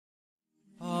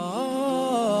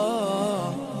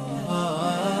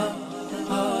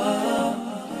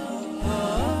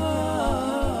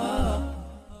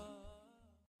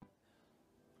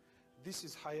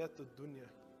This is hayatul dunya.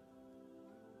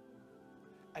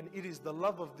 And it is the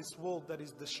love of this world that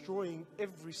is destroying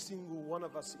every single one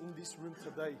of us in this room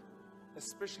today,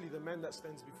 especially the man that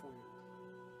stands before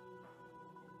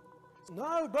you.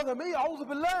 No, brother, me, a'udhu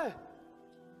billah.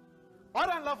 I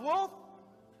don't love wealth.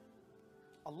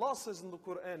 Allah says in the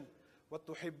Quran,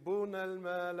 وَتُحِبُّونَ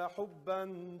الْمَالَ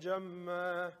حُبًّا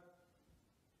جَمًّا.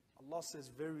 Allah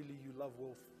says, verily you love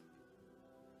wealth.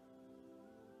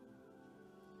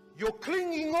 You're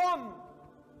clinging on.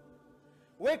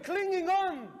 We're clinging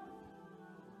on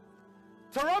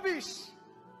to rubbish.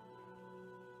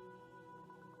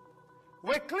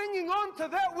 We're clinging on to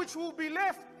that which will be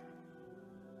left.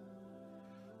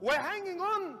 We're hanging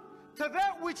on to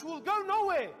that which will go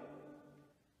nowhere.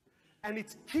 And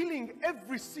it's killing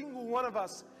every single one of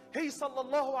us. He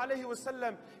sallallahu alayhi wa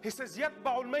sallam, he says,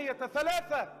 يَتْبَعُ الْمَيَّةَ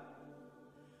ثَلَاثًا.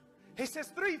 He says,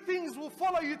 three things will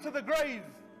follow you to the grave.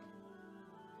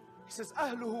 He says,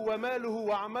 أَهْلُهُ وَمَالُهُ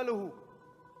وَعَمَلُهُ.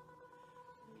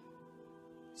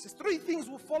 He says, three things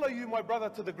will follow you, my brother,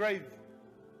 to the grave.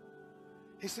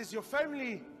 He says, your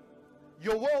family,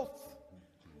 your wealth,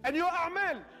 and your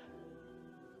a'mal.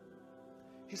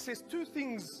 He says, two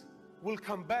things will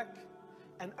come back,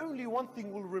 and only one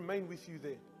thing will remain with you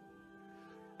there.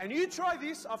 And you try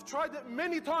this. I've tried it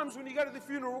many times when you go to the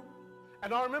funeral.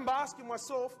 And I remember asking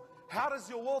myself, how does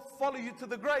your wealth follow you to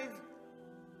the grave?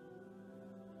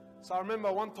 So I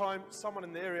remember one time, someone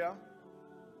in the area,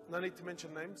 no need to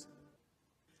mention names,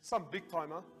 some big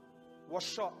timer, was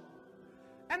shot.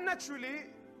 And naturally,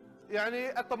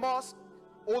 at the mosque,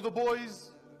 all the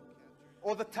boys,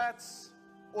 all the tats,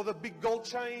 all the big gold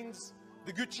chains,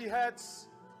 the Gucci hats,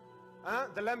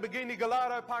 the Lamborghini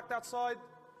Gallardo parked outside.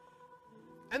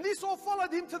 And this all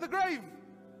followed him to the grave.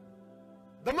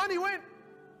 The money went.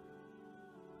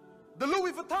 The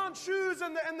Louis Vuitton shoes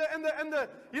and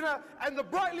the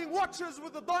Breitling watches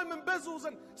with the diamond bezels,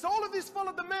 and so all of this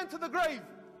followed the man to the grave.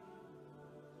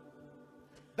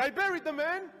 They buried the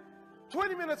man.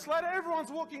 20 minutes later,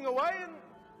 everyone's walking away, and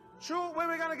sure, where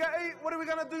are we going to go eat? What are we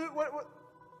going to do?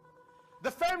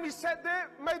 The family sat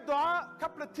there, made dua,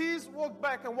 couple of tears, walked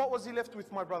back, and what was he left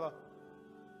with, my brother?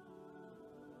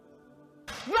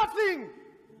 Nothing!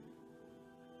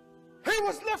 He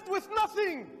was left with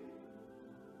nothing!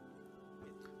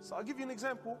 So I'll give you an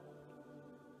example.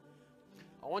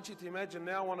 I want you to imagine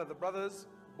now one of the brothers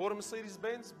bought a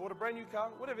Mercedes-Benz, bought a brand new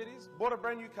car, whatever it is, bought a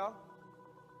brand new car,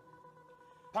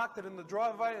 parked it in the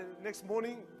driveway, and next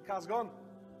morning, car's gone.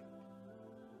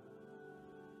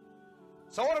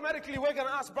 So automatically we're going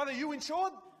to ask, brother, you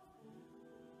insured?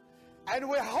 And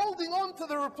we're holding on to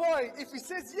the reply. If he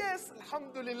says yes,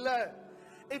 alhamdulillah.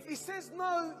 If he says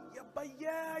no,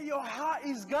 yeah, your heart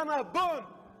is going to burn.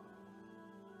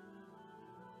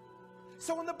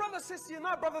 So when the brother says to you,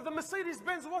 no, brother, the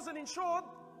Mercedes-Benz wasn't insured.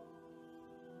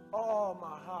 Oh,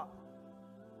 my heart.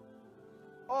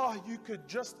 Oh, you could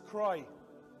just cry.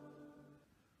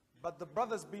 But the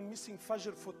brother's been missing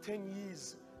Fajr for 10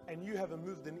 years. And you haven't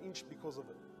moved an inch because of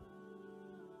it.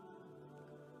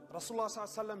 Rasulullah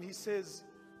sallallahu alaihi wasallam, he says,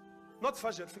 not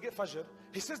Fajr, forget Fajr.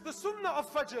 He says the Sunnah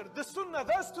of Fajr, the Sunnah,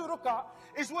 those two rak'ah,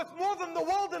 is worth more than the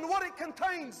world and what it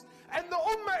contains. And the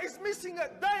Ummah is missing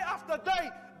it day after day,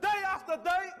 day after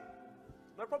day.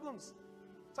 No problems.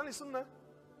 It's only Sunnah.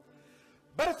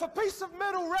 But if a piece of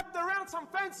metal wrapped around some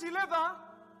fancy leather,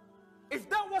 if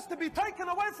that was to be taken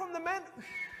away from the man,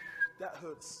 that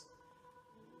hurts.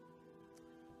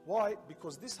 Why?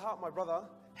 Because this heart, my brother,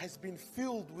 has been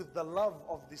filled with the love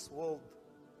of this world.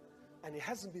 And it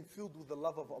hasn't been filled with the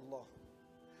love of Allah.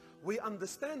 We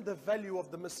understand the value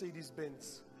of the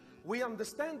Mercedes-Benz. We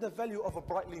understand the value of a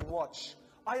Breitling watch.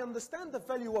 I understand the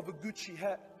value of a Gucci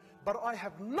hat. But I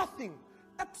have nothing,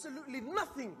 absolutely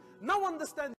nothing, no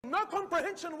understanding, no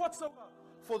comprehension whatsoever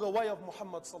for the way of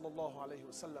Muhammad sallallahu alayhi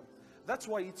wasallam. That's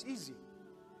why it's easy.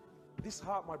 This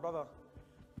heart, my brother,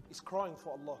 is crying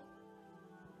for Allah.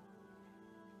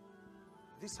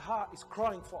 This heart is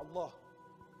crying for Allah.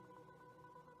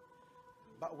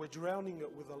 But we're drowning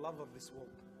it with the love of this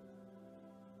world.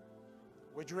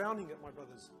 We're drowning it, my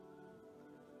brothers.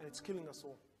 And it's killing us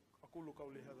all. أقول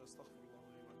قولي هذا استغفر